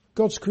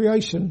God's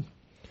creation.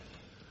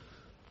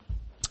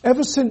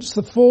 Ever since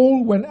the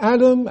fall, when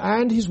Adam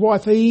and his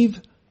wife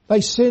Eve,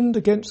 they sinned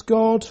against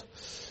God,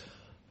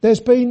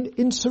 there's been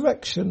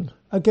insurrection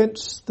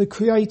against the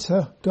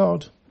Creator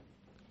God.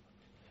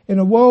 In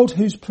a world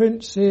whose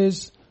prince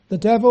is the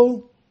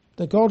devil,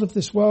 the God of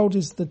this world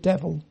is the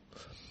devil.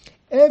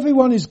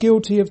 Everyone is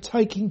guilty of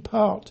taking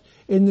part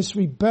in this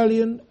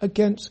rebellion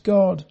against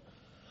God.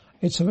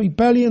 It's a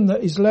rebellion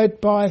that is led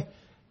by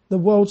the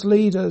world's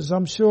leaders.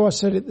 I'm sure I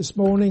said it this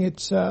morning.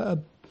 It's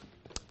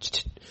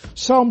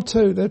Psalm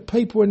 2. There are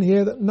people in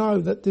here that know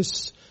that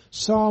this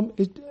psalm,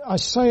 I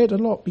say it a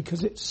lot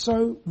because it's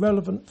so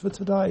relevant for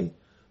today.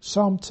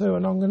 Psalm 2,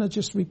 and I'm going to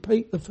just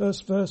repeat the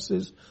first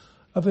verses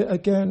of it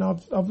again.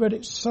 I've read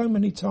it so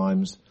many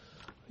times.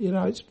 You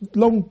know, it's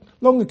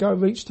long ago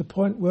reached a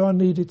point where I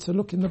needed to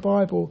look in the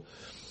Bible.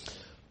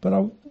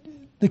 But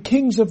the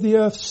kings of the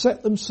earth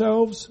set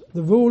themselves,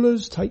 the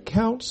rulers take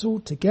counsel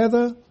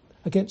together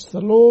against the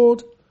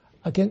Lord,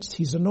 against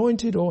his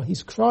anointed or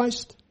his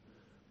Christ,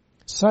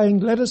 saying,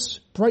 let us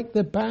break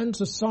their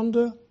bands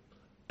asunder,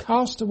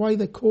 cast away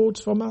their cords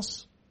from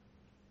us.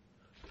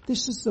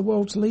 This is the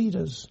world's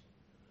leaders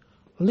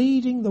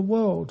leading the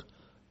world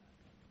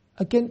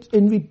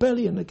in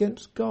rebellion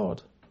against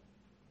God.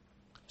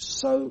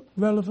 So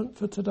relevant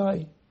for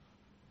today.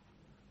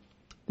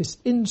 This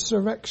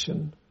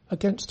insurrection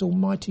against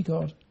Almighty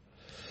God.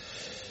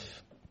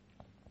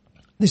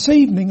 This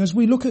evening, as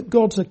we look at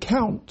God's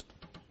account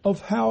of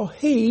how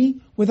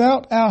he,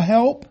 without our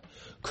help,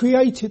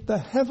 created the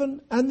heaven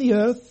and the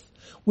earth,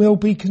 we'll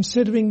be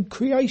considering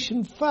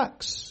creation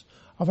facts.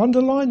 I've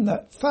underlined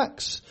that.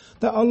 Facts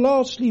that are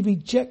largely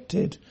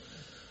rejected,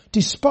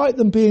 despite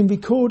them being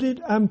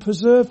recorded and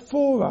preserved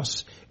for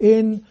us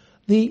in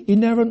the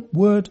inerrant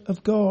Word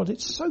of God.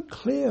 It's so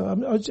clear.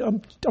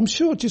 I'm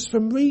sure just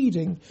from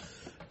reading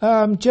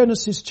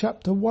Genesis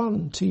chapter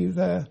 1 to you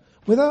there,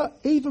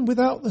 without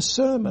the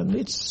sermon,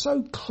 it's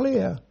so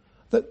clear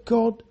that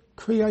God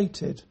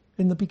created.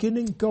 In the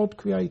beginning, God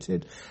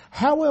created.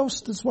 How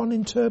else does one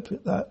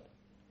interpret that?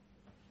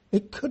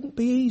 It couldn't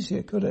be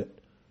easier, could it,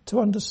 to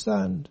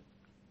understand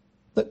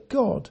that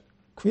God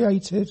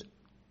created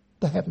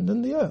the heaven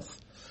and the earth.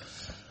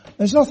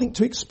 There's nothing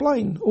to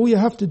explain. All you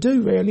have to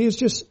do really is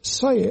just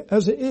say it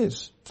as it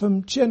is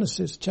from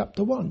Genesis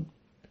chapter 1.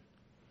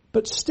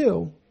 But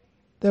still,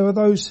 there are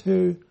those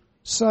who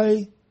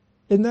say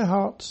in their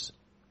hearts,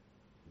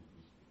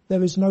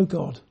 there is no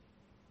God.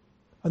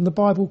 And the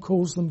Bible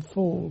calls them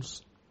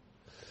fools.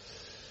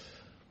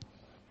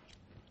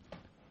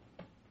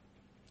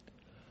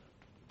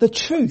 The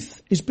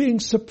truth is being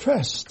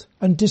suppressed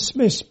and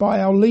dismissed by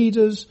our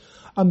leaders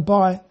and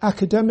by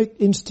academic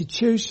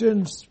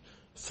institutions,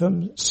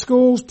 from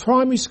schools,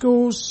 primary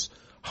schools,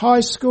 high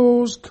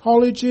schools,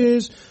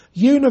 colleges,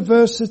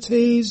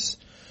 universities.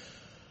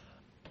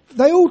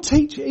 They all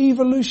teach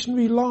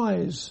evolutionary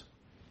lies,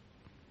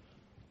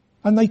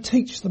 and they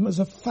teach them as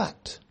a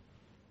fact.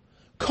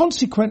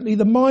 Consequently,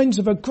 the minds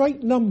of a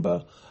great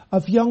number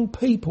of young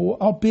people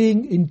are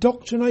being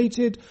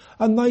indoctrinated,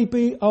 and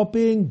they are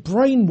being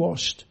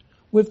brainwashed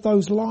with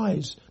those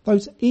lies,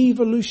 those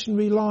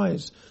evolutionary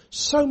lies.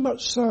 So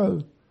much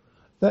so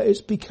that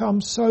it's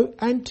become so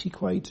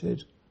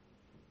antiquated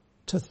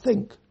to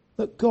think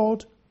that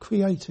God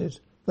created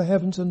the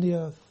heavens and the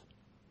earth.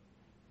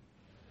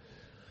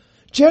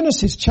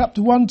 Genesis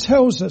chapter 1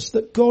 tells us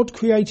that God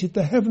created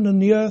the heaven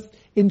and the earth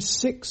in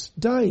 6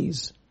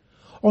 days.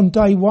 On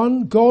day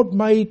 1, God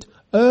made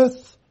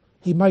earth,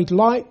 he made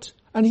light,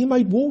 and he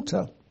made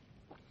water.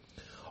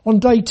 On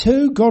day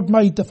 2, God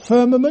made the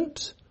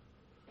firmament.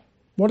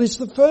 What is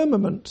the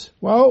firmament?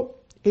 Well,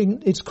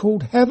 it's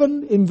called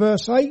heaven in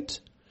verse 8.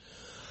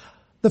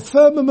 The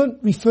firmament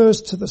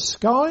refers to the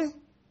sky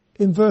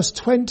in verse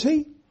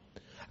 20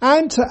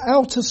 and to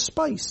outer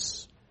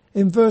space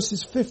in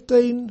verses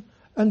 14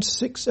 and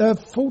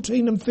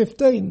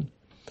 15.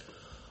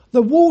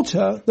 The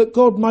water that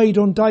God made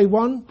on day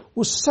 1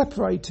 was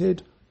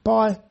separated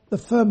by the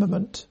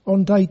firmament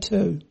on day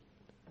 2.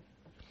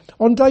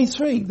 On day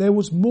 3 there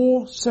was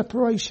more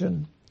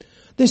separation.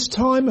 This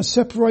time a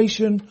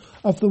separation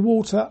of the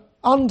water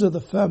under the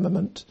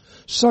firmament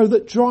so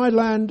that dry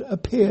land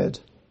appeared.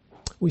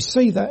 We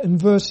see that in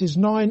verses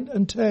 9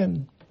 and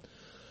 10.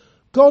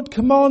 God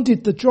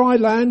commanded the dry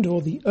land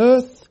or the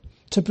earth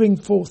to bring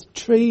forth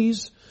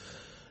trees,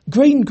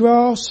 green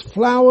grass,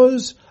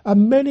 flowers,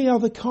 and many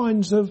other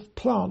kinds of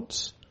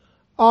plants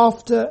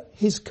after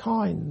his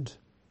kind.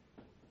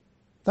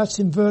 That's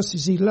in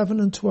verses 11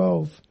 and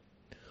 12.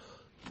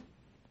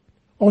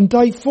 On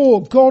day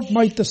 4, God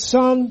made the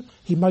sun,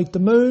 he made the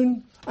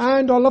moon,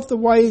 and I love the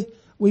way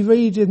we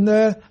read in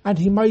there, and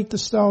he made the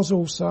stars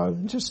also.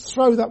 Just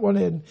throw that one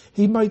in.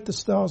 He made the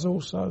stars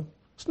also.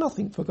 It's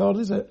nothing for God,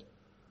 is it?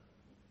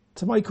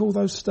 To make all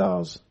those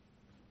stars.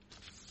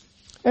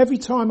 Every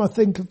time I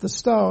think of the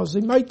stars,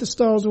 he made the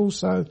stars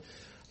also.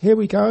 Here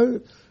we go.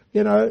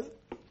 You know,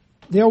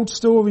 the old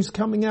story's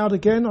coming out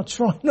again. I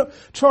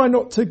try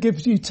not to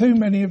give you too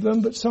many of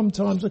them, but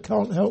sometimes I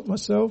can't help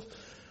myself.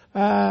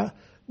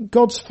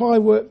 God's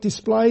firework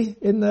display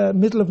in the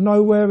middle of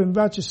nowhere in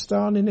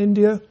Rajasthan in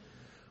India,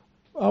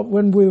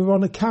 when we were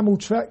on a camel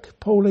trek,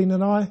 Pauline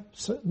and I,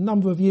 a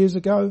number of years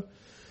ago.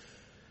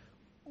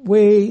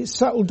 We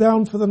settled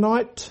down for the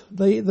night.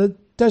 The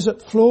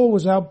desert floor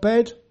was our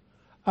bed,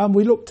 and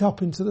we looked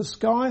up into the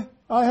sky.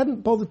 I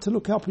hadn't bothered to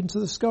look up into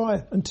the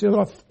sky until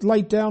I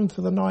laid down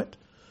for the night.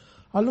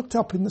 I looked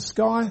up in the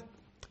sky,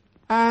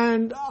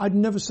 and I'd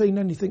never seen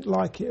anything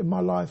like it in my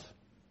life.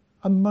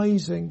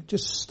 Amazing,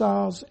 just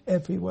stars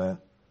everywhere.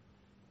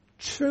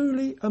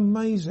 Truly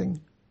amazing.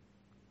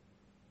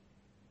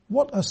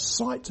 What a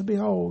sight to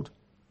behold.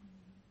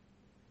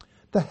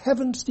 The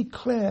heavens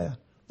declare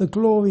the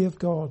glory of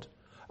God,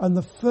 and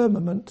the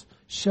firmament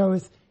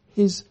showeth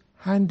his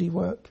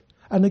handiwork.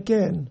 And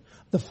again,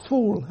 the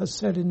fool has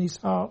said in his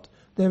heart,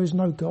 there is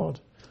no God.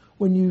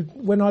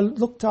 When I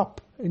looked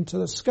up into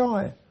the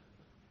sky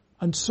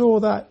and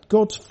saw that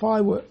God's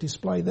firework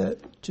display there,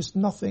 just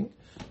nothing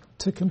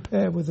to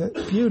compare with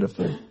it.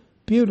 Beautiful,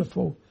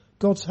 beautiful,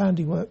 God's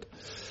handiwork.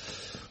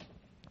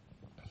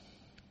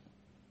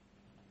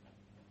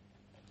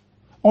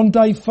 On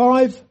day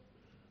 5,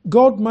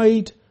 God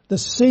made the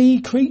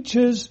sea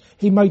creatures.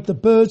 He made the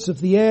birds of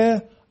the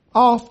air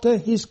after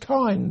his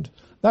kind.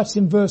 That's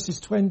in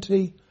verses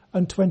 20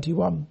 and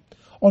 21.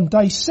 On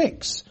day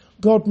 6,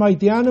 God made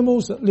the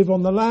animals that live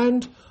on the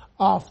land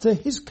after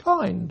his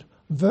kind.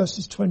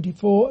 Verses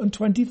 24 and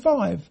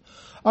 25.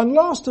 And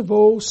last of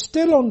all,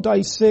 still on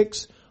day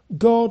 6,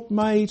 God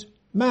made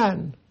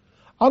man.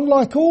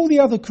 Unlike all the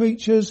other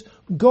creatures,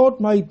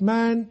 God made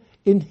man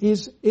in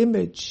his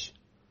image.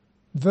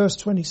 Verse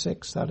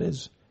 26, that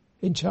is,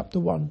 in chapter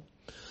 1.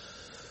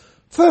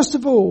 First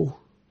of all,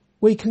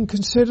 we can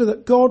consider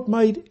that God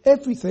made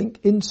everything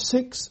in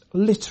 6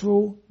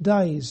 literal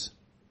days.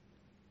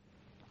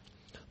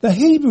 The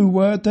Hebrew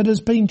word that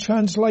has been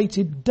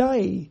translated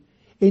day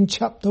in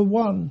chapter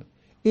 1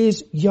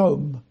 is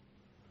yom.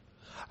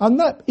 And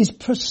that is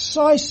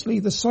precisely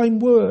the same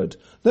word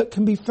that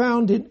can be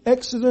found in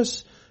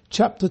Exodus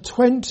chapter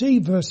 20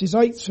 verses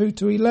 8 through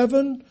to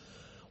 11,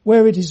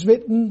 where it is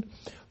written,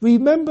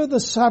 remember the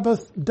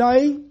Sabbath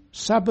day,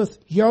 Sabbath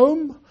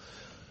yom,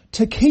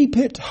 to keep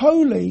it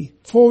holy,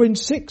 for in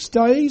 6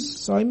 days,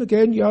 same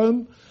again,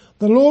 yom,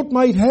 the Lord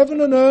made heaven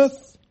and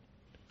earth.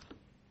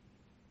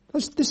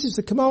 This is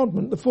the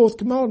commandment, the 4th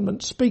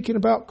commandment, speaking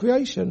about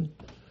creation.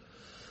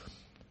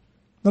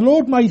 The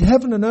Lord made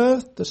heaven and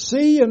earth, the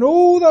sea and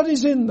all that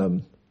is in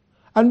them,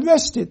 and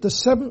rested the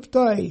 7th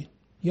day,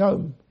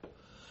 yom.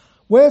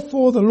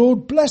 Wherefore the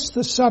Lord blessed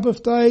the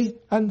Sabbath day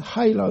and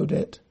hallowed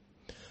it.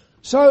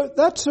 So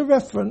that's a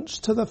reference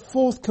to the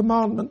 4th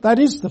commandment. That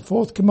is the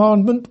 4th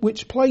commandment,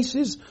 which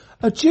places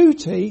a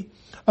duty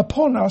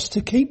upon us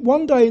to keep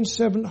 1 day in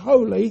 7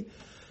 holy.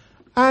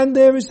 And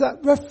there is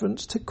that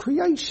reference to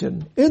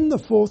creation in the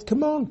 4th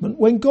commandment,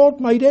 when God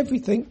made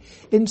everything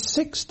in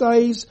 6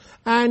 days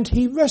and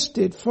he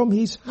rested from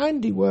his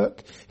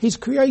handiwork, his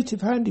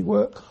creative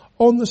handiwork,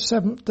 on the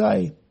 7th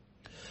day.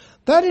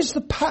 That is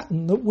the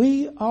pattern that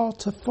we are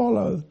to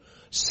follow.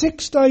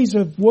 6 days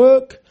of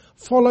work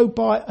followed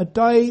by a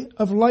day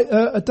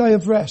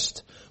of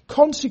rest,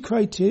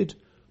 consecrated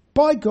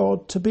by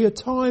God to be a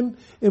time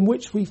in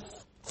which we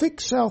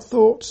fix our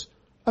thoughts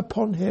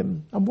upon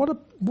him. And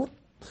what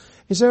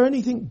is there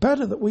anything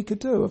better that we could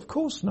do? Of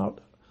course not.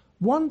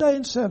 1 day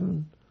in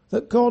 7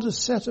 that God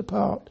has set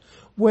apart,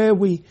 where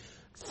we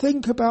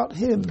think about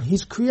him,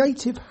 his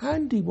creative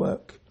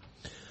handiwork.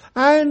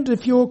 And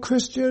if you're a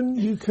Christian,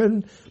 you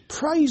can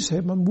praise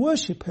him and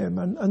worship him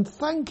and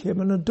thank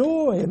him and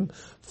adore him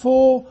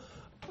for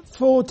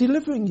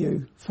delivering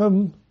you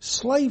from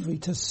slavery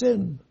to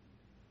sin.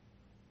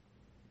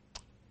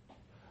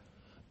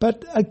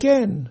 But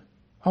again,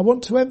 I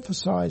want to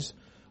emphasize,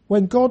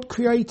 when God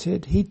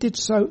created, he did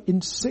so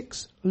in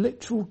 6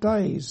 literal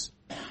days,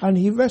 and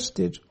he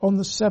rested on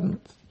the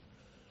 7th.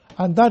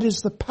 And that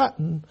is the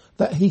pattern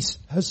that he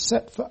has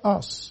set for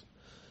us.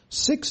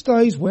 6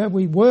 days where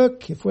we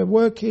work, if we're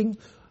working,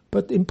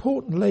 but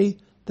importantly,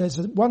 there's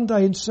 1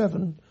 day in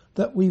 7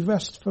 that we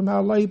rest from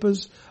our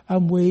labours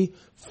and we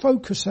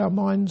focus our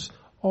minds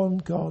on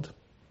God.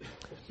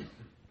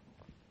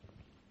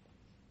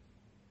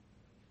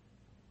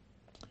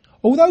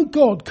 Although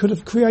God could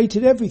have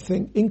created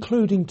everything,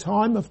 including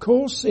time, of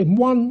course, in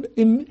one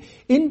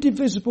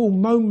indivisible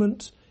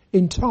moment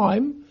in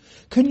time,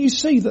 can you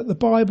see that the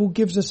Bible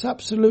gives us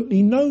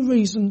absolutely no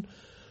reason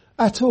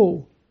at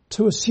all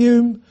to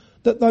assume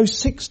that those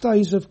 6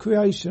 days of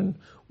creation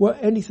were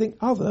anything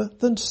other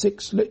than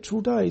 6 literal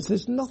days?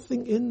 There's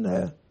nothing in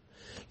there.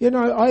 You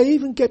know, I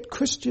even get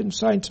Christians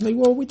saying to me,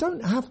 well, we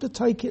don't have to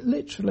take it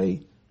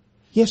literally.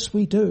 Yes,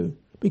 we do,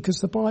 because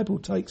the Bible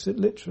takes it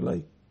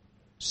literally.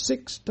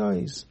 6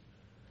 days.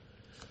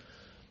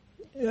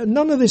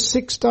 None of this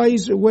 6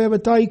 days where a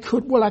day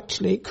could, well,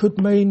 actually it could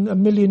mean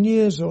 1,000,000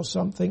 years or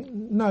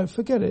something. No,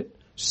 forget it.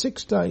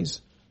 6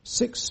 days.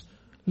 6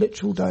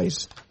 literal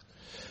days.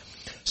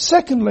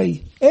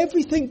 Secondly,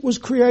 everything was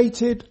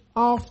created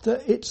after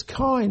its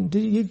kind.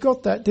 You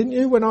got that, didn't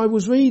you? When I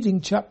was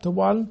reading chapter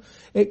 1,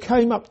 it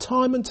came up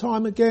time and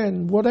time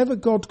again. Whatever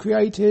God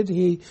created,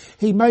 He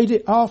made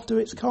it after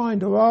its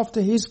kind, or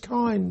after His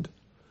kind.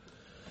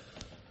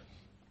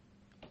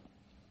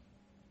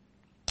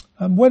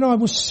 And when I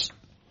was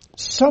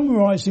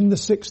summarising the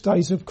 6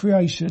 days of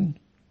creation,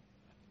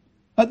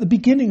 at the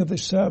beginning of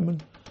this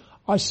sermon,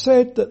 I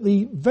said that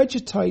the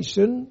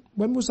vegetation,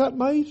 when was that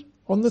made?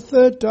 On the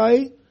 3rd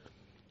day,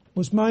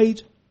 was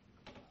made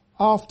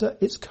after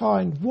its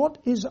kind. What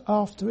is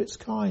after its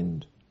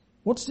kind?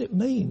 What does it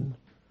mean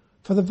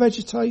for the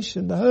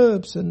vegetation, the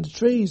herbs and the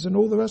trees and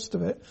all the rest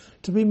of it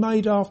to be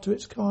made after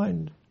its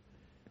kind?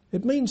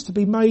 It means to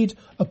be made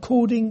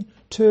according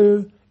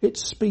to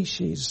its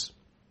species.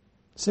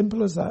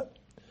 Simple as that.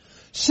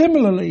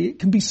 Similarly, it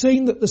can be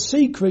seen that the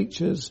sea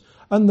creatures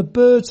and the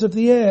birds of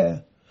the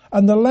air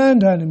and the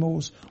land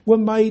animals were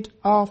made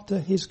after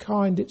His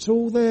kind. It's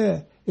all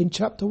there in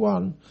chapter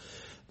 1.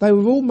 They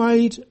were all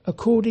made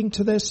according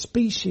to their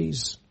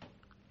species.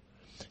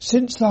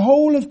 Since the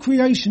whole of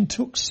creation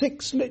took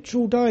 6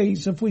 literal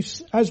days,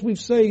 as we've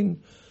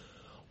seen,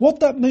 what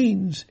that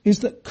means is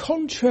that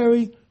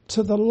contrary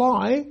to the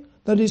lie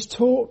that is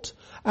taught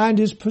and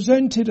is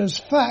presented as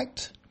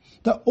fact,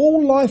 that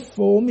all life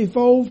form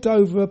evolved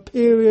over a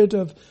period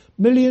of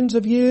millions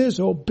of years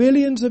or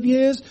billions of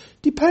years,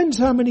 depends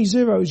how many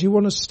zeros you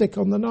want to stick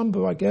on the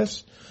number, I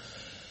guess.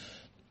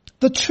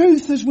 The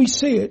truth as we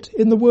see it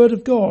in the Word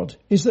of God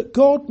is that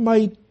God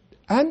made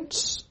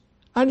ants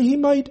and He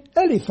made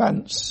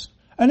elephants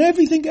and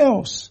everything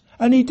else,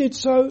 and He did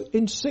so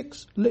in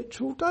 6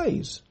 literal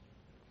days.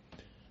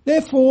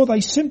 Therefore,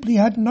 they simply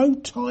had no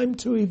time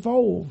to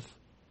evolve.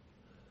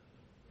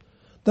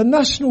 The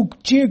National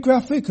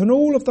Geographic and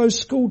all of those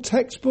school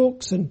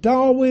textbooks and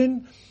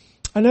Darwin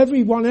and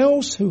everyone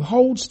else who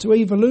holds to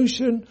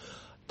evolution,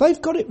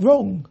 they've got it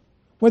wrong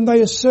when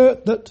they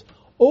assert that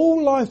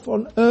all life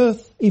on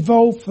Earth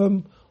evolved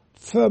from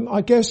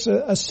I guess,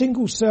 a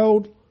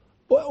single-celled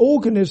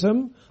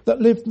organism that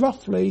lived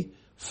roughly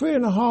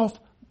 3.5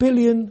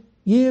 billion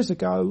years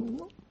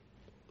ago,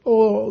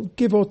 or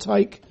give or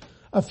take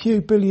a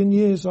few billion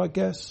years, I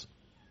guess.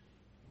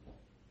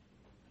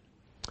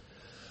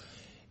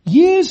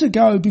 Years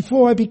ago,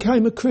 before I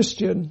became a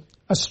Christian,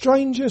 a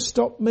stranger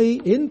stopped me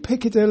in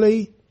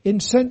Piccadilly in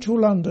central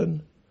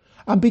London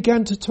and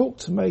began to talk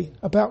to me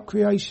about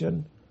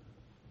creation.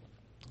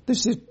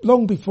 This is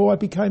long before I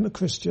became a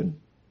Christian.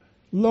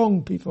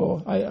 Long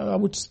before. I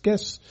would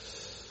guess,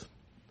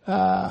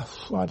 I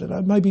don't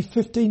know, maybe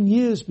 15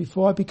 years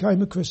before I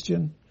became a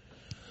Christian.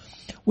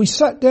 We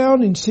sat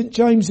down in St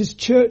James's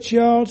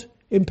churchyard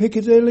in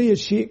Piccadilly as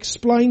she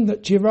explained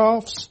that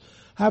giraffes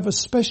have a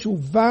special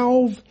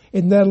valve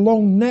in their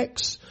long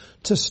necks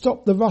to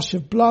stop the rush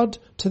of blood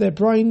to their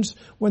brains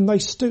when they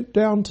stoop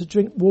down to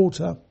drink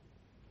water.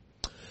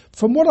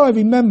 From what I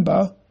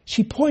remember,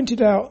 she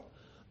pointed out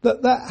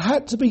that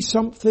had to be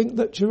something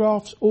that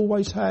giraffes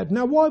always had.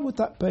 Now, why would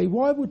that be?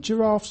 Why would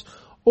giraffes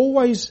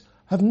always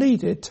have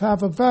needed to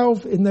have a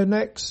valve in their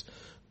necks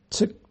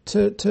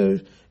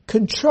to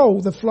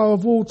control the flow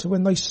of water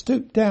when they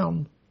stoop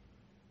down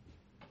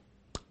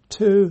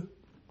to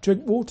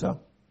drink water?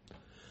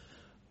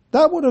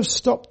 That would have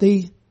stopped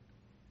if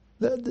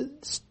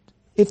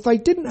they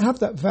didn't have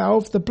that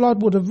valve, the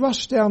blood would have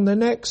rushed down their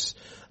necks,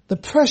 the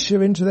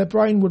pressure into their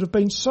brain would have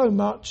been so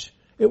much,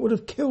 it would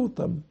have killed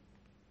them.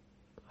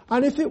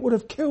 And if it would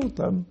have killed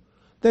them,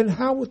 then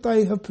how would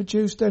they have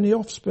produced any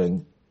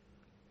offspring?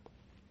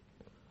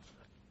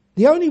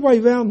 The only way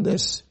around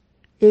this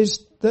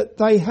is that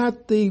they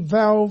had the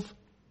valve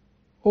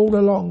all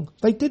along.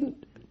 They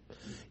didn't,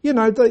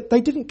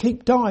 they didn't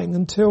keep dying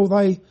until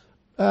they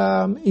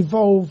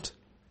evolved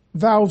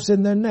valves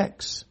in their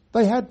necks.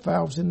 They had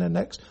valves in their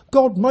necks.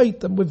 God made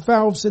them with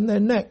valves in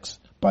their necks,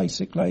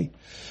 basically.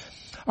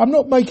 I'm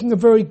not making a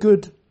very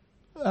good,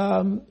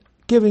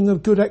 giving a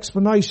good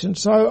explanation,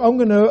 so I'm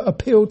going to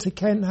appeal to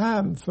Ken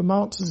Ham from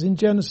Answers in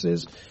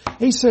Genesis.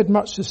 He said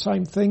much the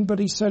same thing, but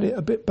he said it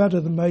a bit better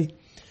than me.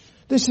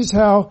 This is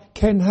how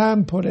Ken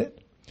Ham put it.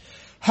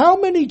 How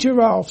many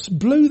giraffes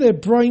blew their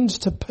brains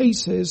to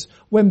pieces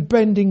when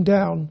bending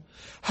down?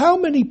 How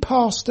many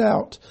passed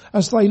out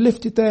as they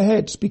lifted their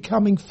heads,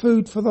 becoming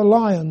food for the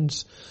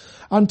lions,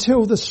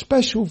 until the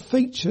special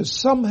features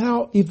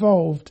somehow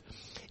evolved?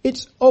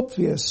 It's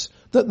obvious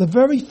that the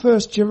very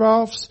first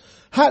giraffes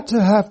had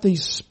to have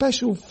these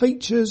special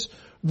features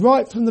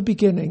right from the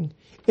beginning.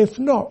 If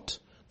not,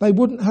 they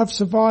wouldn't have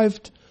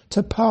survived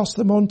to pass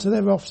them on to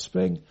their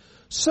offspring.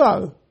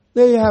 So,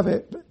 there you have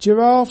it.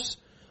 Giraffes,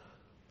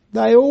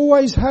 they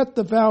always had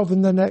the valve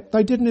in the neck.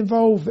 They didn't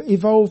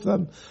evolve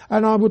them.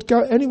 And I would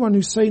go, anyone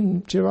who's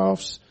seen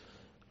giraffes,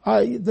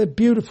 they're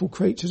beautiful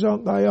creatures,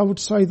 aren't they? I would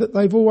say that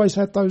they've always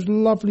had those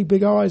lovely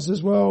big eyes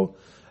as well,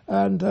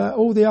 and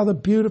all the other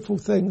beautiful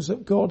things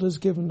that God has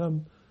given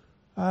them.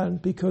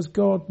 And because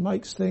God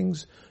makes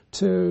things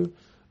to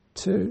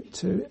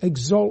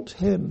exalt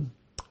Him.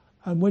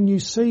 And when you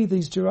see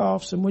these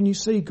giraffes and when you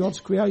see God's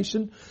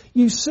creation,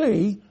 you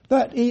see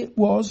that it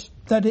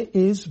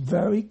is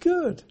very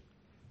good.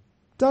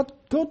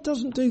 God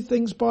doesn't do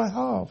things by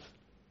half.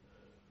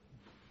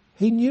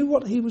 He knew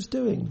what he was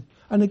doing.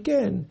 And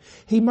again,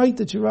 he made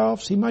the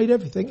giraffes, he made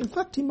everything. In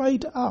fact, he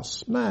made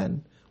us,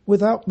 man,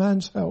 without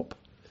man's help.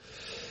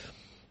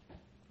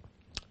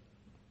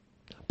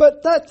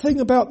 But that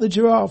thing about the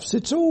giraffes,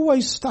 it's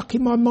always stuck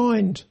in my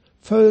mind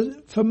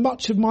for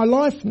much of my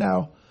life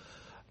now.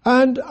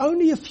 And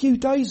only a few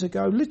days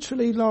ago,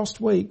 literally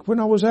last week, when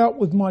I was out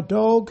with my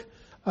dog,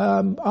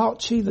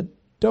 Archie the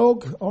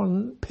dog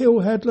on Peel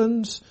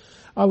Headlands,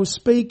 I was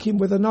speaking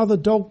with another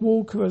dog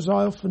walker, as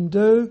I often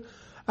do,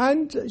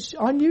 and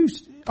I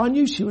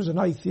knew she was an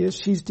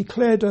atheist. She's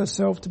declared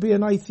herself to be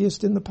an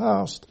atheist in the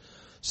past.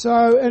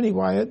 So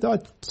anyway, I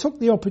took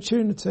the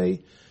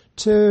opportunity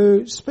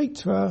to speak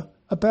to her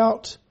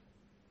about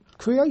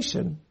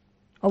creation.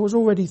 I was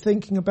already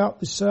thinking about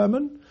the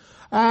sermon,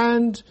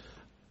 and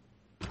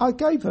I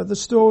gave her the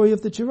story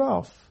of the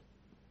giraffe.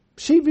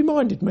 She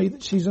reminded me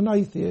that she's an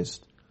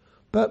atheist,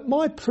 but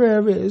my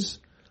prayer is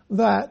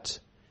that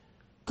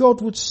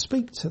God would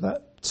speak to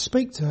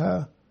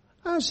her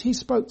as he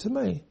spoke to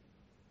me,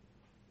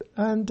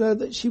 and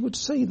that she would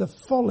see the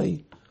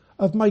folly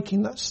of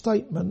making that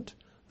statement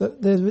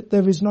that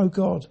there is no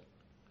God,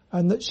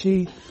 and that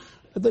she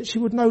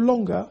would no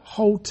longer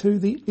hold to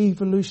the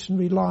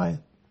evolutionary lie.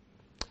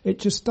 It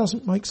just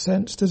doesn't make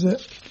sense, does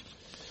it?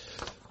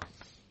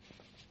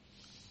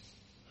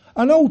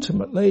 And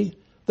ultimately,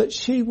 that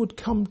she would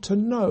come to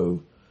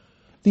know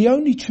the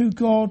only true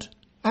God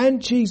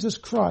and Jesus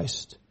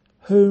Christ,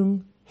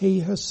 whom he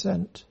has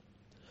sent.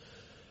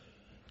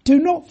 Do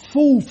not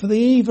fall for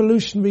the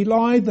evolutionary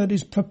lie that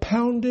is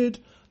propounded,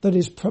 that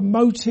is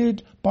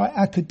promoted by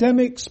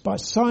academics, by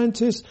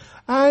scientists,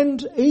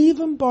 and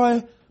even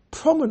by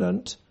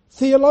prominent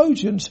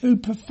theologians who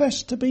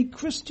profess to be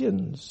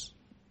Christians.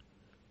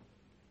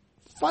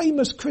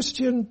 Famous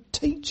Christian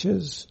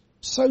teachers,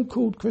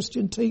 so-called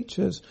Christian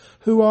teachers,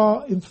 who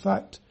are in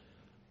fact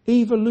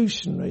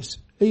evolutionists.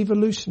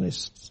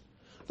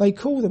 They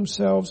call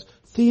themselves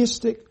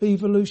theistic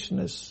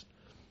evolutionists.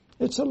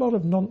 It's a lot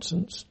of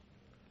nonsense.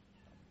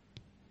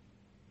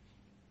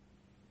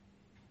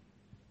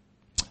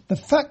 The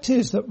fact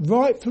is that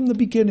right from the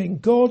beginning,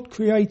 God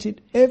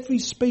created every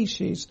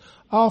species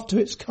after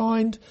its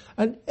kind,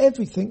 and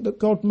everything that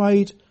God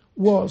made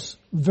was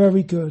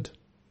very good.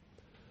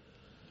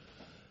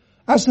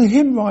 As the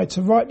hymn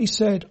writer rightly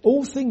said,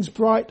 all things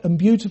bright and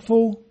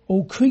beautiful,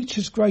 all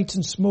creatures great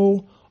and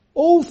small,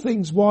 all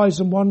things wise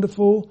and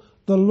wonderful,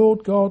 the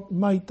Lord God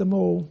made them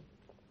all.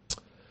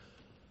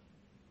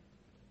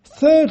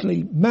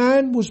 Thirdly,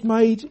 man was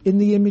made in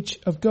the image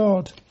of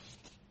God.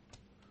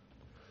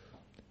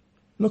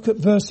 Look at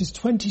verses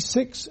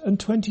 26 and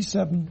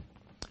 27.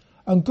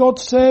 And God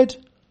said,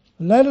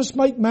 let us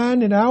make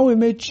man in our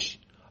image,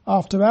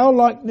 after our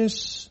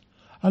likeness,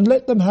 and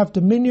let them have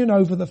dominion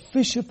over the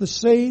fish of the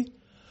sea,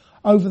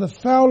 over the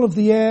fowl of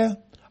the air,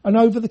 and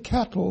over the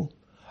cattle,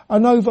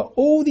 and over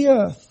all the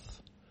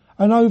earth,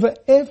 and over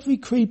every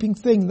creeping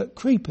thing that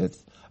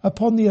creepeth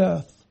upon the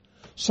earth.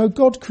 So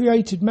God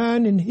created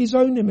man in his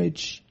own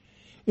image.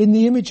 In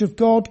the image of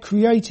God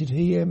created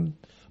he him.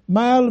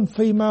 Male and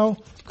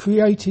female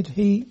created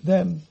he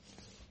them.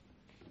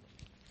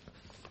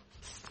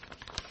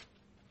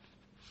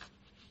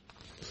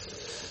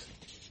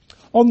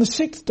 On the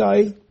sixth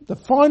day, the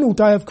final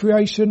day of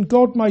creation,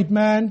 God made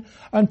man,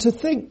 and to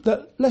think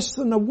that less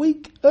than a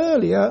week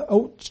earlier,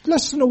 or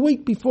less than a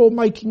week before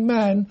making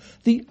man,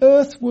 the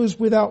earth was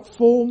without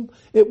form,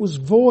 it was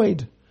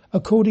void,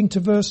 according to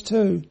verse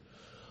 2.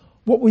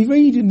 What we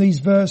read in these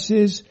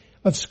verses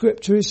of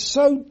Scripture is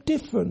so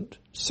different,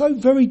 so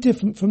very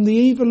different from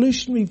the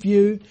evolutionary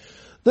view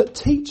that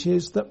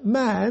teaches that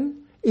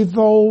man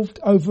evolved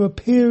over a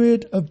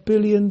period of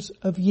billions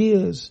of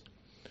years.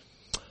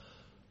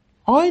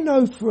 I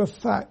know for a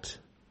fact,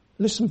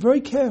 listen very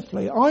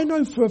carefully, I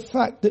know for a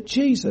fact that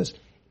Jesus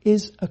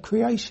is a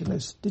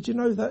creationist. Did you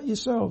know that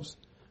yourselves?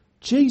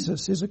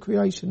 Jesus is a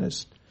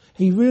creationist.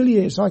 He really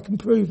is. I can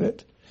prove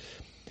it.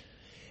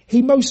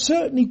 He most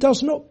certainly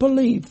does not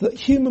believe that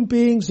human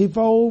beings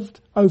evolved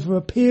over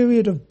a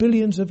period of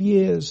billions of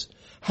years.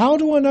 How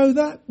do I know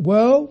that?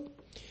 Well,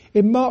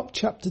 in Mark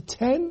chapter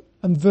 10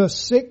 and verse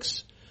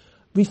 6,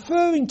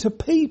 referring to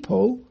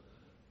people,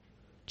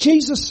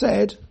 Jesus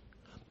said,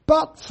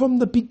 but from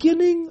the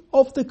beginning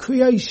of the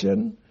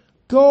creation,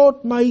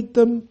 God made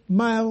them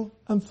male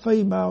and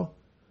female.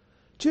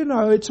 Do you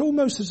know, it's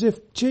almost as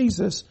if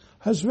Jesus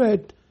has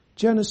read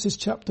Genesis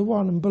chapter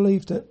 1 and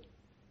believed it.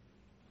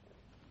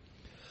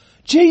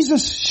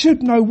 Jesus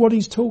should know what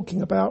he's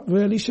talking about,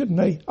 really,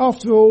 shouldn't he?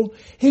 After all,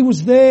 he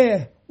was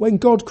there when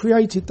God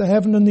created the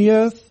heaven and the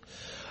earth.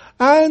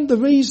 And the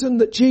reason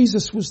that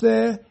Jesus was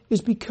there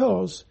is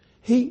because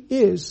he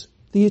is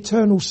the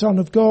eternal Son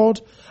of God.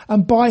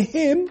 And by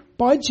him,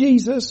 by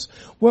Jesus,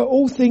 were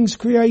all things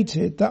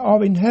created that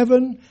are in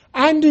heaven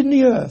and in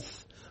the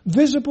earth,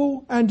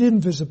 visible and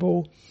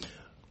invisible,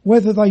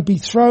 whether they be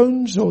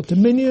thrones or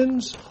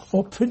dominions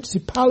or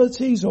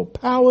principalities or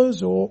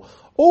powers, or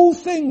all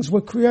things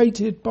were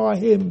created by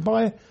him,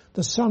 by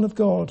the Son of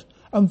God,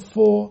 and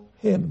for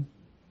him.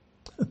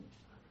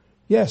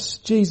 Yes,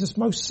 Jesus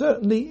most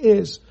certainly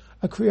is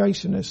a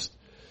creationist.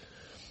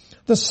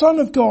 The Son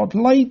of God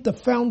laid the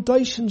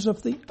foundations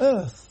of the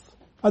earth,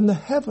 and the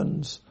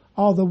heavens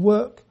are the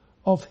work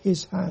of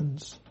his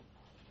hands.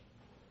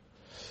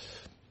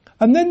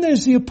 And then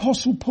there's the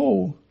Apostle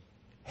Paul.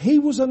 He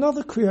was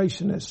another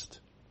creationist.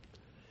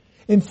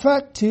 In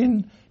fact,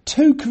 in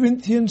 2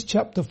 Corinthians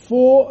chapter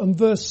 4 and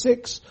verse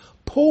 6,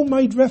 Paul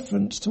made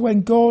reference to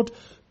when God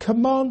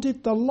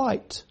commanded the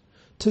light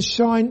to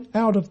shine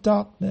out of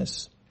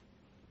darkness.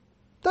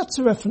 That's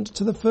a reference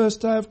to the first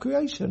day of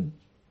creation,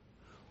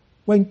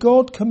 when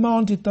God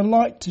commanded the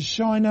light to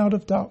shine out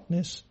of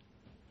darkness.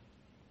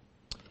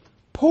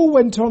 Paul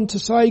went on to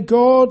say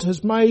God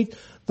has made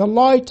the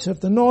light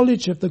of the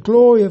knowledge of the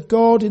glory of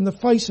God in the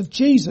face of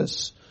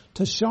Jesus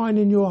to shine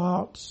in your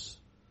hearts.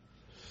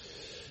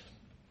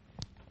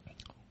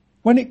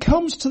 When it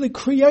comes to the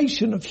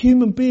creation of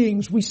human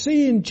beings, we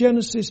see in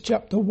Genesis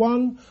chapter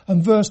 1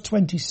 and verse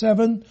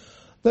 27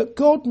 that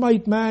God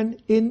made man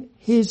in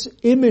his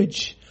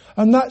image,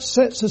 and that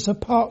sets us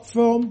apart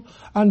from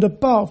and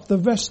above the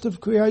rest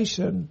of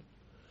creation.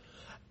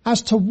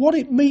 As to what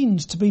it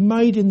means to be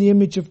made in the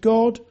image of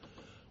God,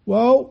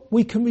 well,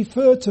 we can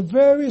refer to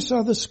various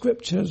other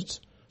scriptures,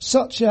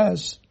 such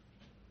as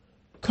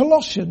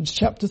Colossians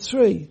chapter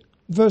 3,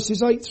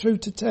 verses 8 through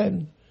to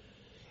 10,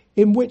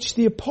 in which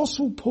the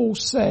Apostle Paul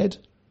said,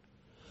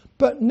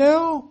 "But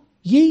now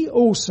ye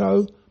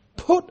also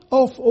put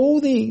off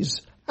all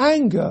these,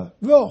 anger,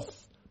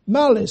 wrath,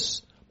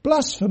 malice,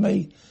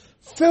 blasphemy,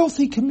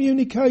 filthy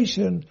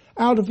communication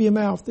out of your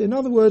mouth." In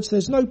other words,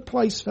 there's no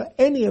place for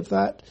any of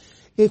that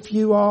if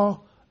you are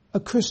a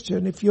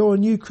Christian, if you're a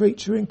new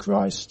creature in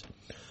Christ.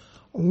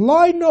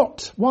 Lie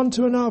not one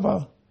to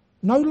another.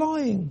 No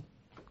lying.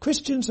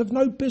 Christians have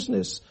no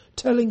business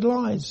telling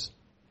lies.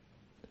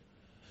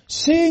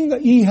 Seeing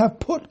that ye have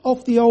put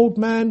off the old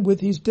man with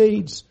his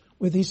deeds,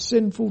 with his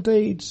sinful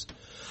deeds,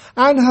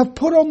 and have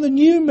put on the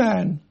new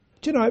man.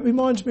 Do you know, it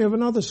reminds me of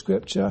another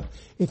scripture.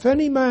 If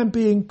any man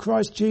be in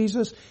Christ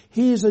Jesus,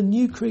 he is a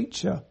new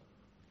creature.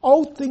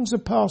 Old things are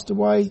passed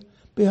away.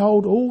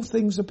 Behold, all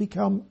things have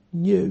become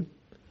new.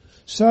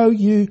 So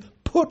you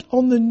put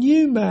on the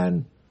new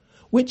man,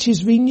 which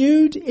is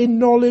renewed in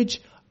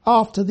knowledge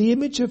after the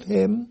image of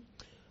him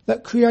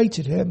that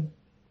created him.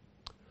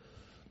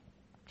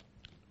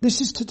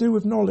 This is to do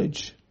with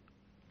knowledge.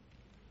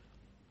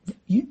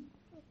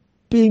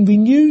 Being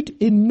renewed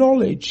in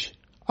knowledge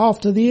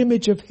after the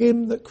image of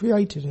him that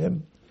created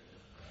him.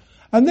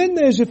 And then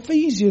there's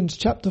Ephesians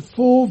chapter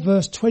 4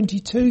 verse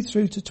 22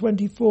 through to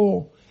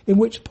 24, in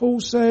which Paul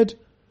said,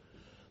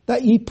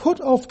 "That ye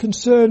put off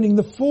concerning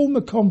the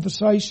former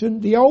conversation,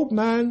 the old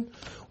man,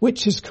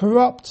 which is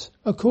corrupt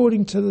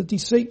according to the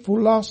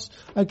deceitful lust."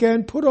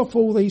 Again, put off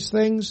all these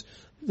things.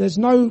 There's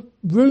no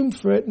room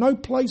for it, no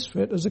place for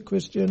it as a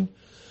Christian.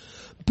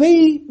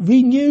 "Be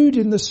renewed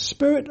in the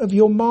spirit of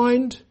your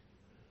mind,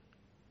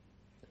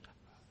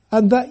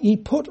 and that ye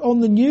put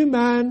on the new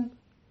man,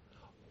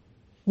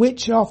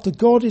 which after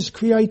God is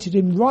created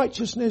in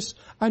righteousness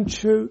and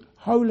true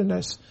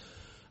holiness."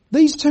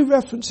 These two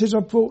references I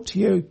brought to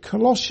you,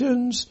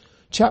 Colossians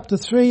chapter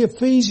 3,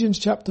 Ephesians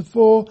chapter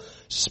 4,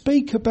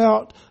 speak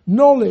about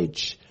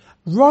knowledge,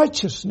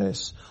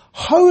 righteousness,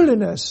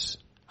 holiness,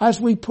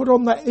 as we put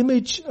on that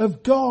image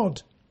of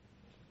God.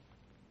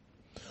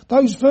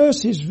 Those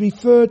verses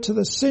refer to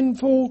the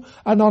sinful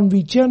and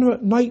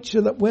unregenerate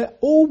nature that we're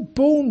all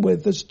born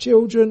with as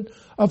children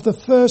of the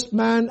first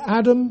man,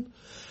 Adam,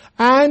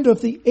 and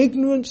of the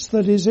ignorance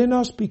that is in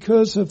us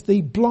because of the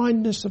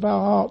blindness of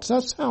our hearts.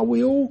 That's how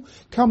we all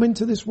come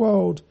into this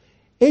world.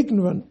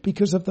 Ignorant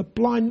because of the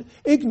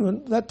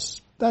ignorant,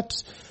 that's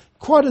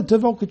quite a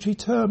derogatory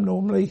term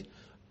normally.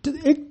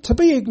 To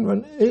be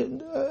ignorant,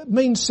 it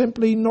means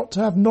simply not to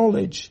have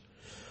knowledge.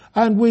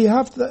 And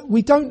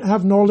we don't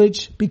have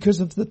knowledge because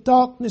of the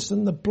darkness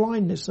and the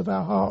blindness of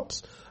our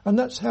hearts. And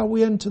that's how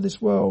we enter this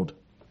world.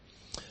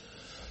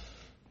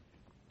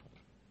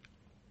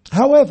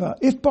 However,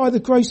 if by the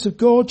grace of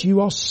God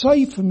you are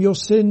saved from your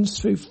sins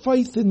through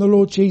faith in the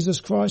Lord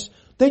Jesus Christ,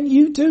 then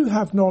you do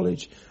have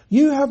knowledge.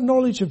 You have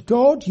knowledge of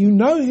God, you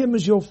know him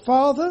as your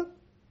Father,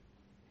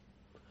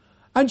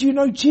 and you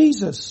know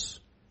Jesus,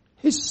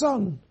 his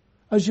Son,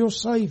 as your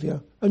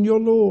Saviour and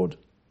your Lord.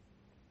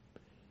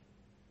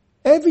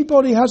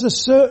 Everybody has a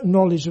certain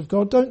knowledge of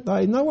God, don't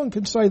they? No one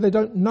can say they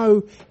don't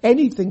know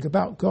anything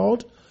about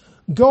God.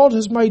 God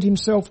has made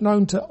himself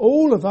known to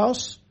all of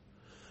us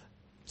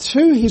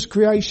through his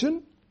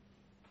creation.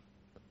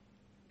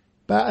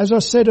 But as I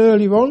said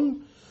earlier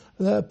on,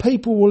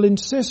 people will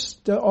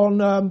insist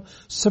on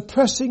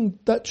suppressing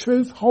that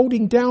truth,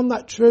 holding down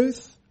that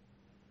truth,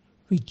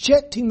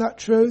 rejecting that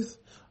truth.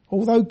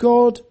 Although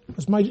God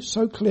has made it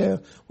so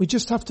clear, we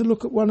just have to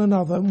look at one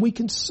another and we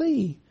can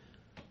see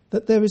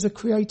that there is a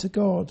creator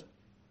God.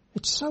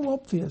 It's so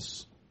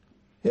obvious.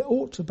 It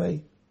ought to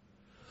be.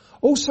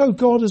 Also,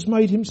 God has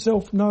made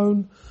himself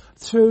known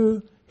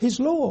through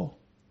his law,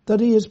 that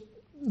he is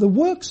the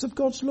works of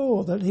God's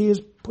law that he has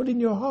put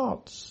in your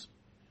hearts,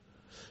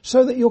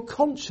 so that your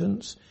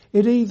conscience,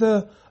 it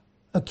either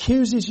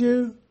accuses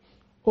you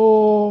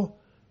or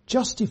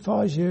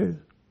justifies you,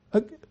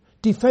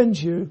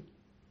 defends you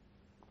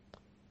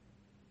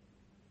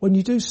when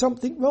you do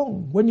something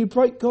wrong, when you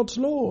break God's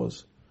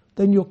laws,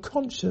 then your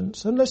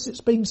conscience, unless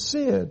it's been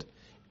seared,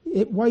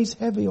 it weighs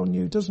heavy on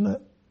you, doesn't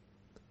it?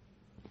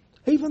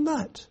 Even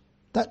that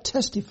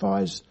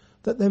testifies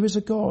that there is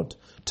a God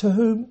to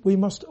whom we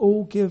must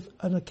all give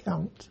an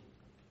account.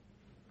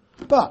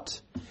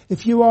 But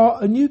if you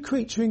are a new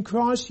creature in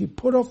Christ, you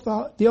put off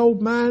the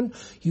old man,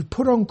 you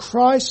put on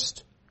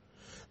Christ,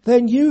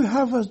 then you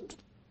have a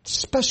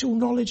special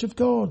knowledge of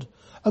God,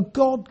 a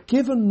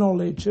God-given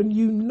knowledge, and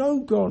you know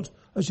God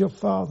as your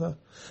Father.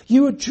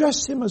 You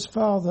address Him as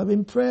Father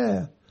in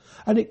prayer,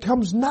 and it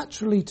comes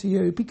naturally to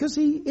you because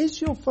He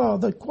is your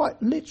Father,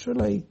 quite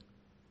literally.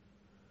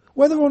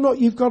 Whether or not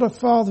you've got a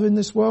father in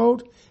this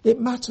world, it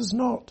matters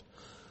not.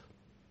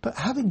 But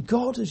having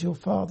God as your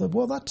Father,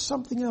 well, that's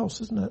something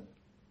else, isn't it?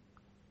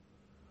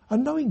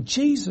 And knowing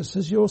Jesus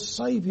as your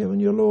Saviour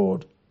and your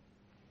Lord,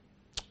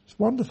 it's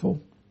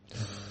wonderful.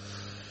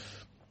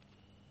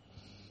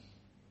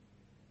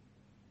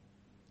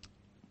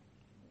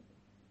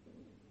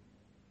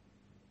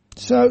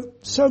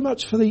 So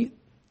much for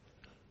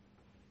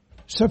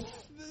so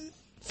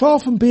far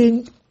from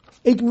being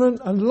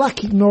ignorant and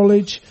lacking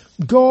knowledge,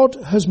 God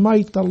has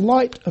made the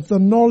light of the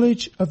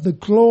knowledge of the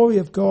glory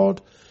of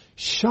God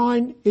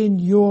shine in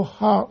your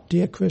heart,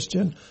 dear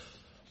Christian.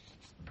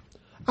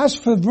 As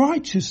for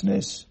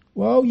righteousness,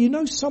 well, you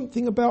know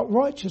something about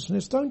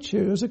righteousness, don't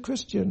you, as a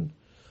Christian?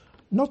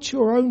 Not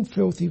your own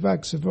filthy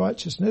rags of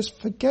righteousness.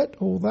 Forget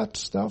all that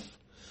stuff.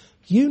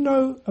 You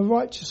know a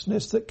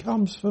righteousness that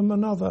comes from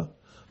another,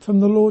 from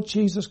the Lord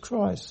Jesus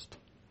Christ.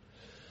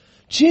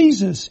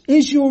 Jesus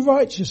is your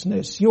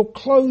righteousness. You're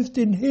clothed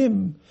in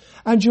Him,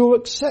 and your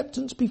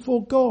acceptance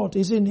before God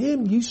is in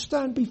Him. You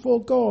stand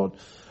before God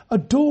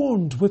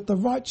adorned with the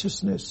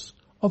righteousness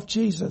of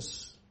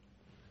Jesus.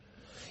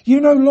 You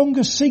no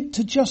longer seek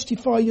to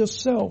justify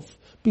yourself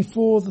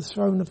before the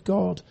throne of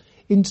God.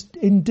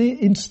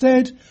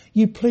 Instead,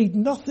 you plead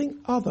nothing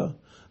other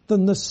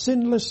than the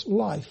sinless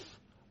life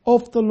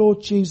of the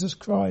Lord Jesus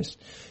Christ.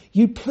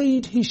 You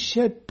plead His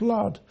shed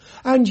blood,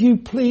 and you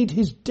plead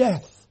His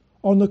death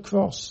on the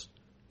cross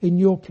in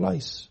your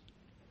place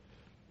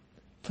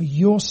for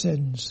your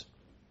sins.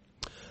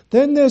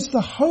 Then there's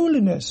the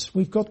holiness.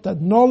 We've got the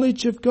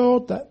knowledge of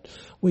God, that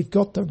we've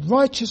got the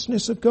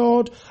righteousness of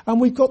God, and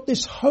we've got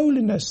this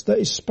holiness that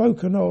is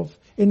spoken of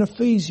in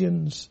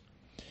Ephesians.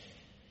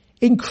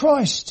 In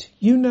Christ,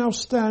 you now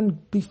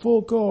stand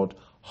before God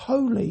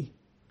holy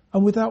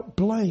and without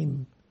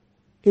blame,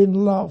 in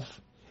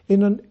love,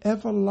 in an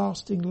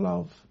everlasting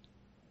love.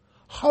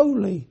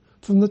 Holy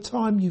from the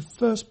time you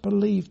first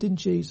believed in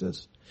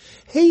Jesus.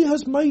 He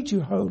has made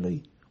you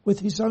holy with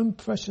His own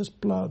precious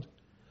blood.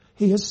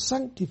 He has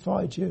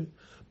sanctified you,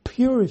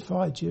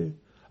 purified you,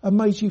 and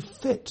made you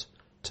fit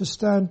to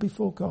stand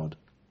before God.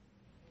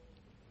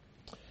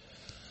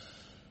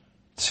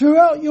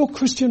 Throughout your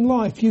Christian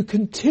life, you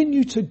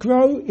continue to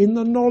grow in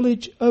the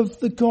knowledge of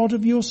the God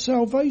of your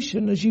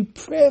salvation as you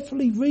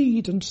prayerfully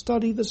read and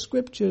study the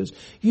Scriptures.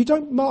 You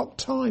don't mark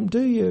time,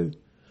 do you?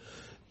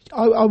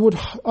 I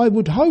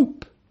would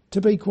hope,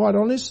 to be quite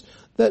honest,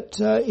 that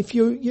if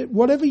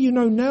whatever you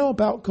know now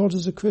about God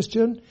as a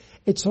Christian,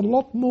 it's a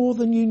lot more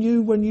than you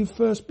knew when you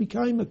first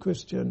became a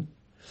Christian.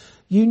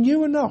 You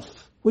knew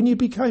enough when you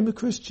became a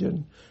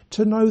Christian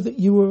to know that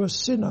you were a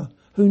sinner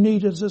who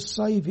needed a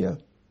Saviour.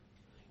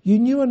 You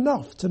knew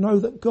enough to know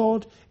that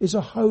God is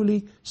a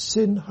holy,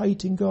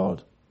 sin-hating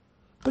God.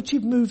 But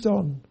you've moved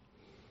on.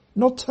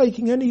 Not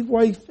taking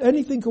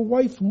anything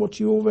away from what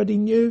you already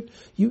knew,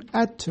 you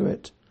add to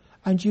it.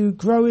 And you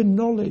grow in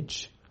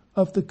knowledge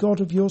of the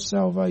God of your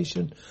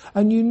salvation.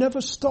 And you never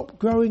stop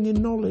growing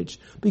in knowledge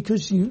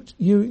because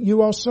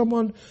you are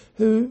someone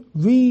who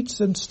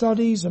reads and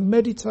studies and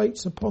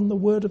meditates upon the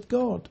Word of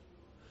God.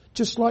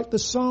 Just like the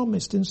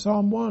psalmist in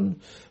Psalm 1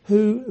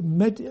 who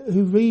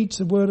reads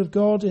the Word of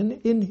God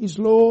in His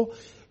law,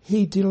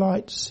 he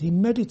delights, he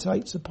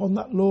meditates upon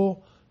that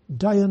law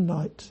day and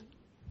night.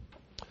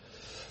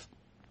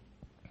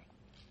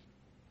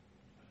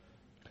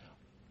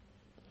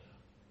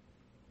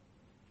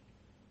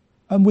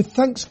 And with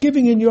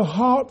thanksgiving in your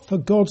heart for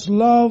God's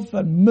love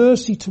and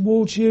mercy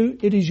towards you,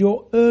 it is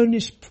your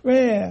earnest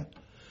prayer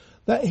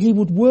that He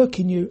would work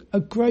in you a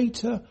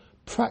greater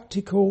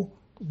practical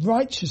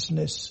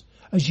righteousness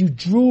as you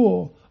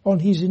draw on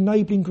His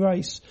enabling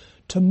grace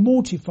to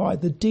mortify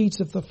the deeds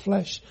of the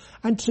flesh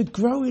and to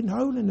grow in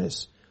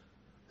holiness.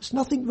 There's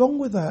nothing wrong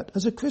with that.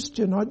 As a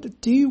Christian,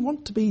 do you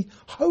want to be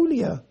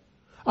holier?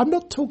 I'm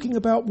not talking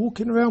about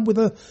walking around with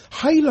a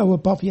halo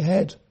above your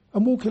head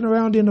and walking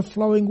around in a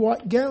flowing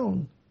white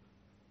gown.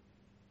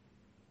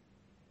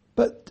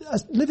 But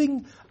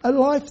living a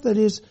life that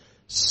is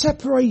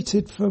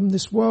separated from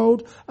this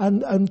world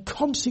and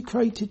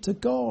consecrated to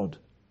God.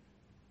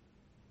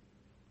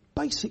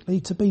 Basically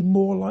to be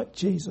more like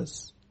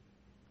Jesus.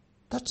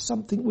 That's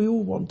something we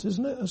all want,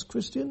 isn't it, as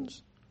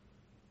Christians?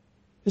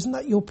 Isn't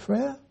that your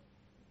prayer?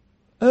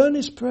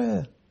 Earnest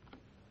prayer.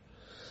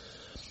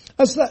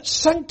 As that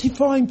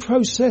sanctifying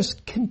process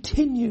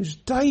continues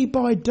day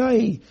by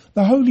day,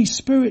 the Holy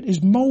Spirit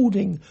is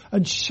moulding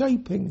and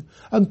shaping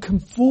and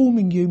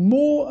conforming you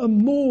more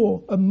and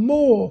more and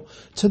more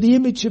to the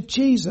image of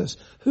Jesus,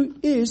 who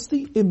is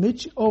the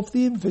image of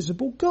the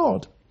invisible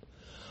God.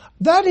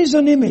 That is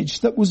an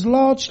image that was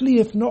largely,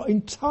 if not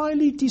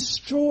entirely,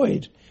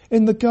 destroyed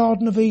in the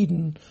Garden of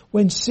Eden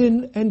when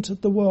sin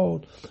entered the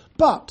world.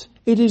 But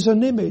it is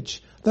an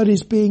image that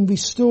is being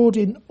restored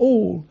in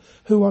all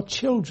who are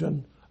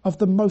children of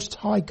the Most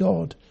High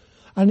God.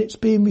 And it's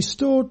being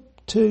restored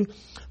to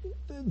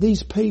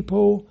these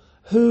people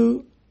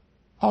who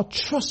are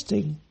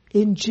trusting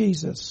in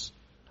Jesus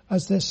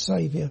as their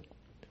Saviour.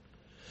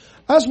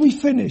 As we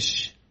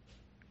finish,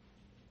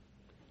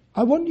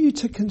 I want you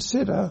to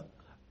consider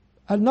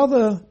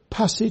another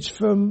passage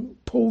from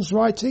Paul's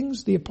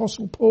writings, the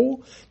Apostle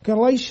Paul,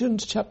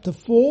 Galatians chapter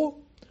 4,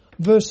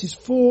 verses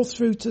 4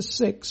 through to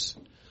 6.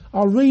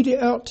 I'll read it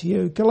out to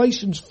you.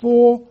 Galatians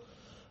 4,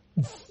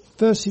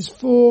 verses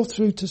 4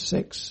 through to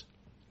 6.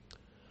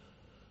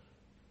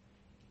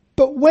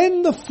 But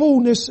when the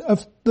fullness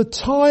of the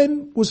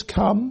time was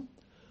come,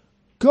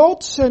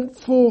 God sent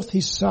forth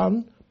his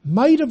Son,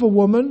 made of a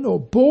woman, or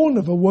born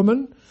of a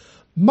woman,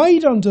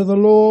 made under the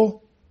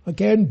law,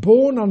 again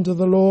born under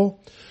the law,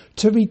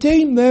 to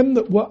redeem them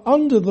that were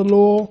under the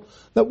law,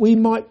 that we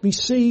might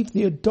receive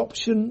the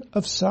adoption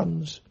of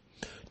sons.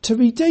 To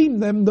redeem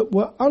them that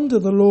were under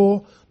the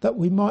law, that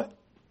we might...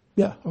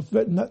 Yeah, I've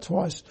written that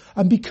twice.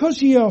 And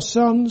because ye are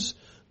sons,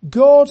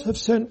 God hath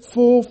sent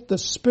forth the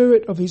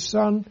Spirit of his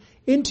Son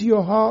into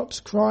your hearts,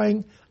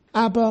 crying,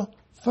 Abba,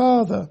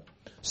 Father.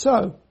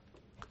 So,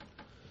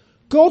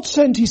 God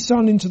sent his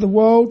Son into the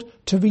world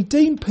to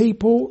redeem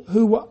people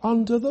who were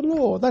under the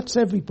law. That's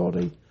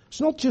everybody.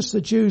 It's not just the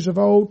Jews of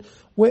old.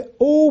 We're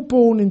all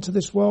born into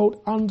this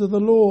world under the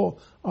law.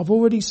 I've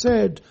already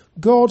said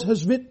God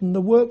has written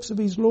the works of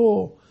his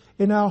law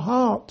in our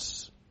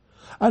hearts.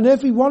 And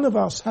every one of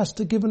us has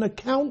to give an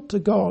account to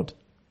God.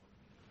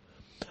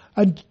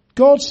 And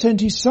God sent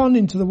his Son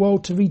into the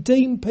world to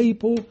redeem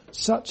people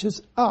such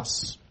as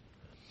us.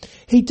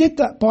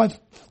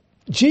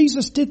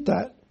 Jesus did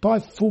that by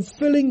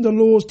fulfilling the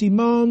law's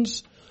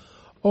demands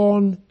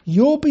on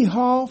your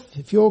behalf,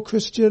 if you're a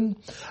Christian,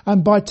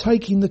 and by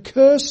taking the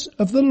curse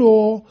of the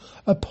law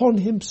upon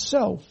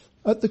himself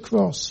at the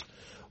cross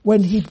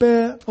when he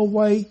bare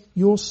away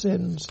your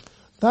sins.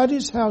 That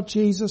is how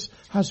Jesus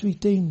has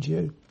redeemed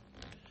you.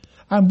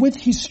 And with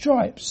his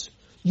stripes,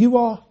 you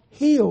are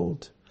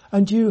healed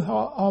and you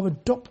are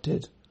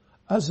adopted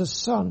as a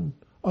son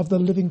of the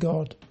living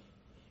God.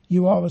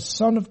 You are a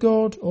son of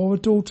God or a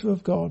daughter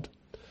of God.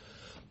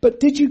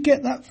 But did you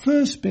get that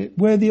first bit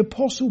where the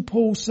Apostle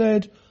Paul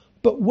said,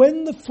 but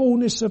when the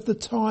fullness of the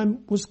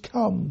time was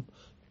come,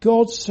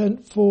 God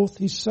sent forth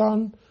his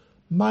Son,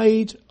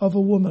 made of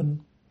a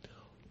woman.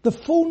 The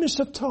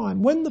fullness of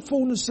time, when the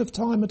fullness of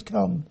time had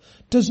come,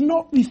 does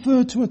not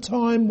refer to a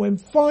time when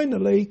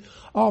finally,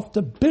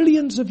 after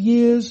billions of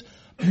years,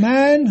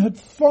 man had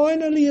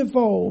finally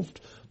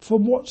evolved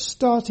from what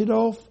started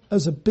off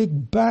as a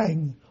big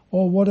bang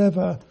or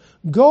whatever.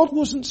 God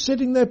wasn't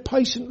sitting there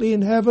patiently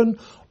in heaven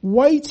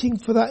waiting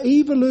for that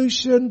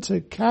evolution to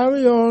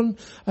carry on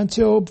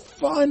until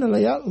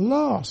finally, at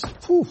last,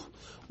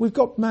 we've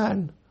got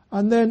man.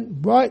 And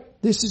then, right,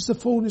 this is the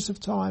fullness of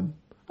time.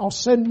 I'll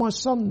send my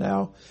Son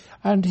now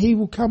and he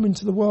will come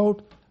into the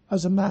world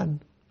as a man.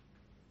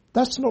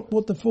 That's not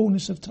what the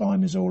fullness of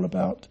time is all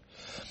about.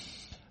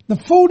 The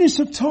fullness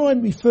of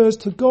time refers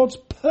to God's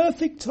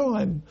perfect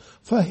time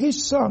for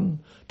his Son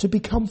to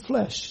become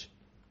flesh,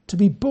 to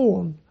be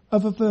born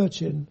of a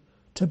virgin,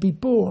 to be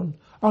born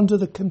under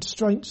the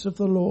constraints of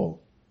the law.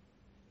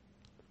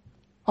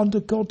 Under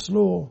God's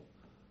law.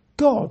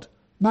 God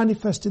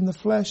manifest in the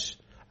flesh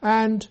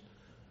and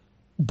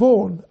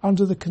born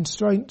under the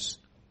constraints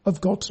of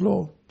God's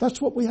law.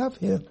 That's what we have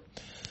here.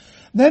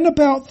 Then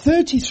about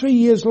 33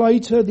 years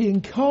later, the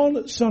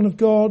incarnate Son of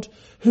God,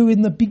 who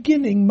in the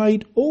beginning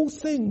made all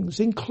things,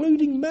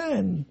 including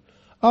man,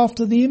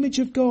 after the image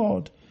of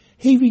God,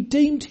 he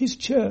redeemed his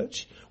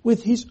church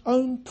with his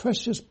own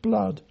precious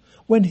blood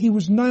when he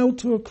was nailed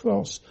to a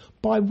cross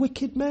by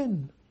wicked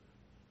men.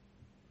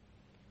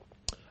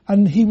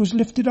 And he was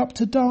lifted up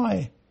to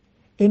die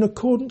in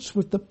accordance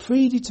with the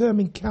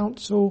predetermined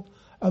counsel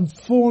and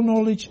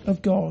foreknowledge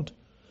of God,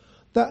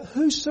 that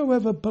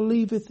whosoever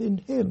believeth in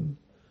him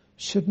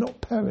should not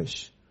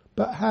perish,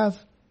 but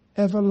have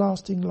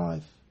everlasting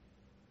life.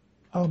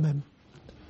 Amen.